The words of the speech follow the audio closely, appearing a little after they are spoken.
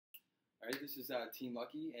All right, this is Team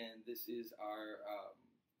Lucky, and this is our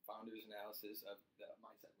founders analysis of the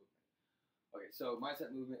Mindset Movement. Okay, so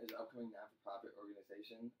Mindset Movement is an upcoming non-for-profit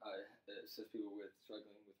organization that assists people with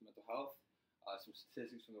struggling with mental health. Some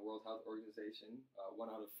statistics from the World Health Organization: 1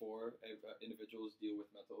 out of 4 individuals deal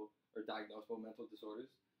with mental or diagnosable mental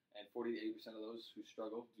disorders, and 40 to 80% of those who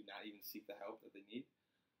struggle do not even seek the help that they need.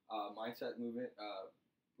 Mindset Movement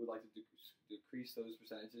would like to decrease those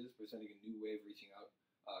percentages, presenting a new way of reaching out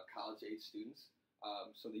college-age students.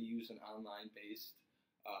 So they use an online-based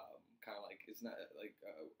kind of like it's not like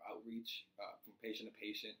outreach from patient to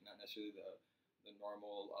patient, not necessarily the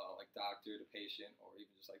normal like doctor to patient or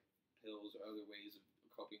even just like pills or other ways of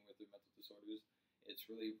coping with their mental disorders. It's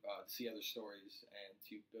really to see other stories and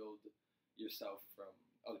to build yourself from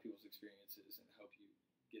other people's experiences and help you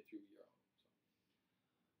get through your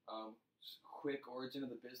own. Quick origin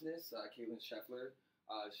of the business: Caitlin Scheffler.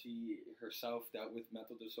 She herself dealt with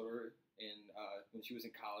mental disorder when she was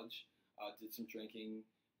in college. Did some drinking,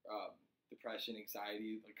 depression,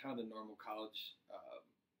 anxiety, like kind of the normal college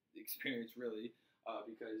experience, really,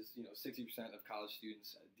 because 60% of college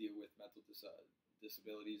students deal with mental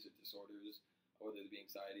disabilities or disorders, whether it be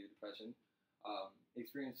anxiety or depression.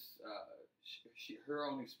 Her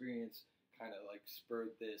own experience kind of like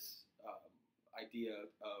spurred this idea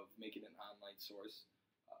of making an online source.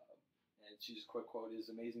 And she just quote, "It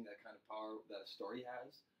is amazing that kind of power that a story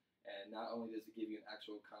has. And not only does it give you an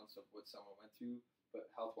actual account of what someone went through, but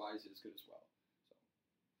health-wise it is good as well."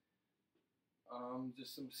 So,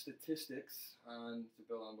 just some statistics to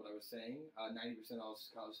build on what I was saying. 90% of all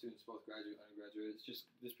college students, both graduate and undergraduate.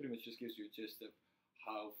 This pretty much just gives you a gist of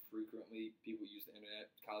how frequently people use the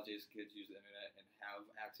internet. College-age kids use the internet and have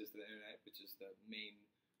access to the internet, which is the main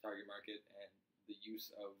target market, and the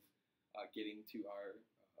use of getting to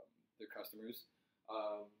their customers.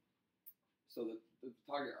 So the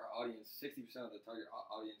target audience, 60% of the target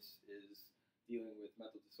audience is dealing with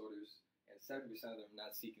mental disorders, and 70% of them are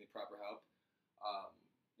not seeking the proper help.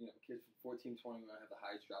 Kids from 14 to 21 have the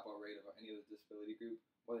highest dropout rate of any other disability group.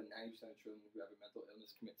 More than 90% of children who have a mental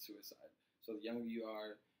illness commit suicide. So the younger you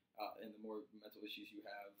are, and the more mental issues you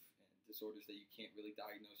have, and disorders that you can't really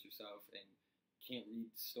diagnose yourself, and can't read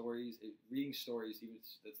stories. Reading stories, even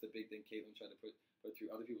that's the big thing Caitlin tried to put through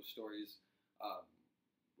other people's stories.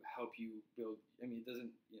 Help you build. It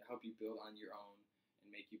doesn't help you build on your own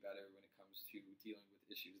and make you better when it comes to dealing with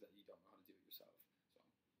issues that you don't know how to deal with yourself.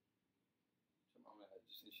 So I'm gonna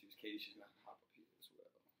just introduce Katie. She's gonna hop up here as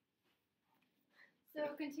well. So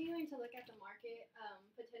continuing to look at the market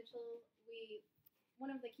potential,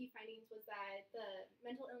 one of the key findings was that the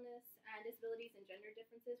mental illness and disabilities and gender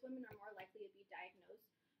differences, women are more likely to be diagnosed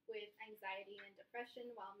with anxiety and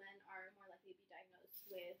depression, while men are more likely to be diagnosed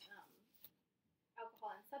with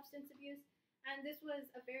alcohol and substance abuse. And this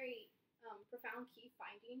was a very profound key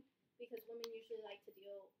finding, because women usually like to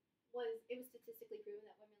it was statistically proven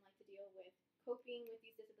that women like to deal with coping with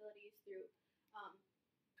these disabilities through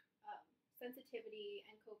sensitivity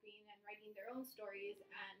and coping and writing their own stories.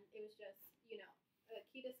 And it was just, a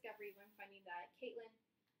key discovery when finding that Caitlin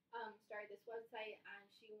started this website, and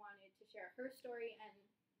she wanted to share her story and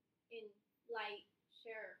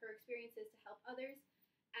share her experiences to help others.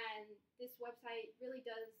 And this website really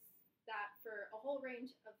does that for a whole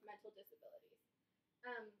range of mental disabilities,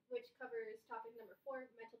 which covers topic number 4,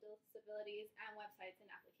 mental disabilities and websites and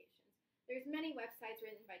applications. There's many websites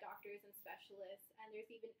written by doctors and specialists, and there's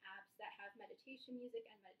even apps that have meditation music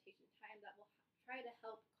and meditation time that will try to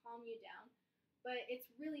help calm you down. But it's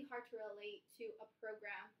really hard to relate to a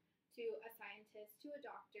program, to a scientist, to a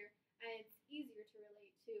doctor, and it's easier to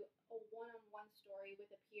relate to a one-on-one story with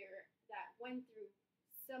a peer that went through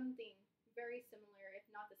something very similar, if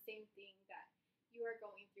not the same thing that you are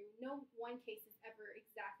going through. No one case is ever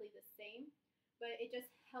exactly the same, but it just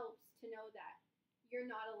helps to know that you're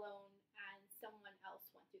not alone and someone else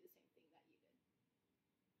went through the same thing that you did.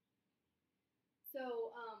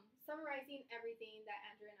 So summarizing everything that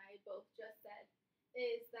Andrew and I both just said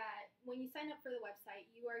is that when you sign up for the website,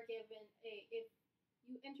 you are given if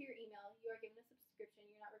you enter your email, you are given a subscription.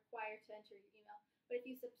 You're not required to enter your email. But if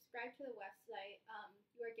you subscribe to the website,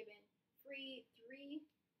 you are given free 3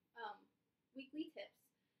 weekly tips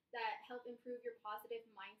that help improve your positive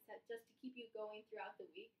mindset just to keep you going throughout the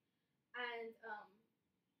week. And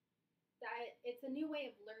that it's a new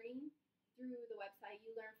way of learning through the website.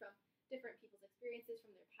 You learn from different people's experiences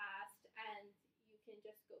from their past, and you can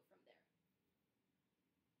just go from there.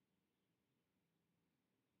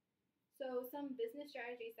 So some business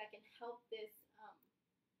strategies that can help this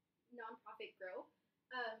nonprofit grow.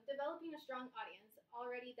 Developing a strong audience.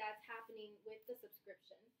 Already that's happening with the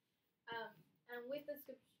subscription. And with the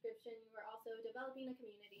subscription, you developing a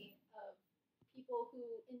community of people who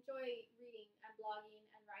enjoy reading and blogging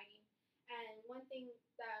and writing. And one thing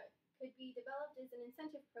that could be developed is an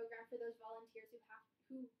incentive program for those volunteers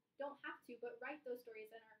who don't have to but write those stories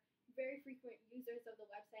and are very frequent users of the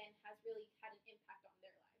website and has really had an impact on their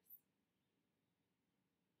lives.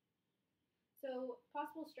 So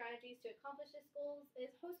possible strategies to accomplish this goals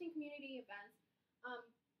is hosting community events,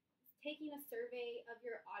 taking a survey of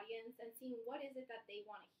your audience and seeing what is it that they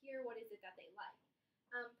want to hear, what is it that they like.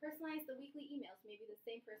 Personalize the weekly emails. Maybe the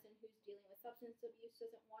same person who's dealing with substance abuse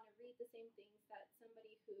doesn't want to read the same things that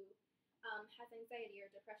somebody who has anxiety or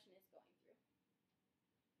depression is going through.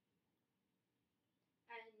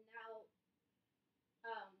 And now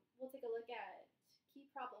we'll take a look at key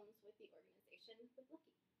problems with the organization with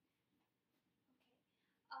Lucky.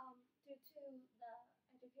 Due to the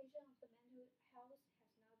education of the mental health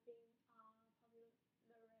has not been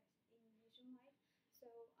popularized in nationwide,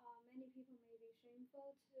 so many people may be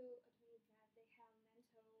shameful to admit that they have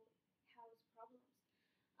mental health problems.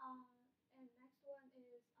 And next one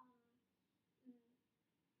is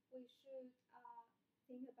we should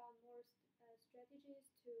think about more strategies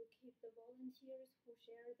to keep the volunteers who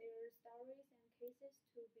share their stories and cases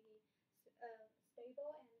to be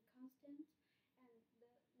stable and constant. And the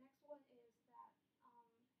next one is that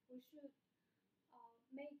we should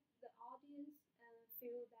make the audience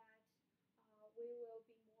feel that we will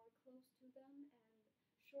be more close to them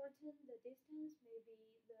and shorten the distance may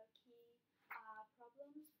be the key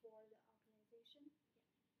problems for the organization.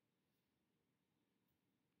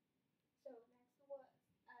 So next one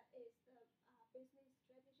is the business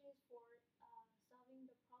strategies for solving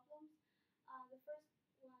the problems. The first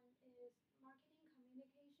one is marketing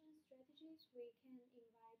communication strategies. We can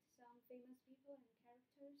invite some famous people and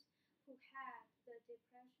characters who had the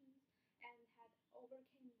depression and had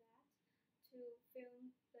overcome that to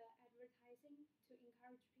film the advertising to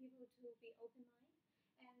encourage people to be open-minded.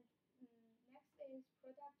 And next is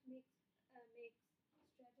product mix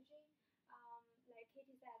strategy. Like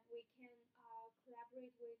Katie said, we can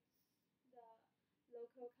collaborate with the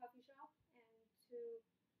local coffee shop and to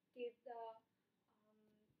give the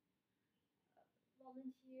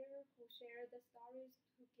volunteer who share the stories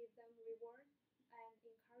to give them reward and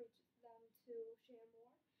encourage them to share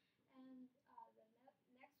more. And the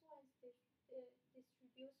next one is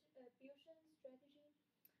distribution strategy. We can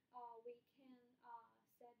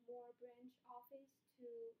set more branch office to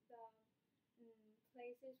the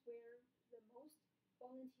places where the most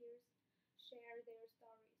volunteers share their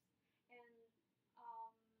stories and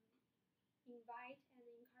invite and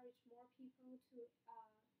encourage more people to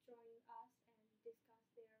join us and discuss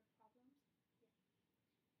their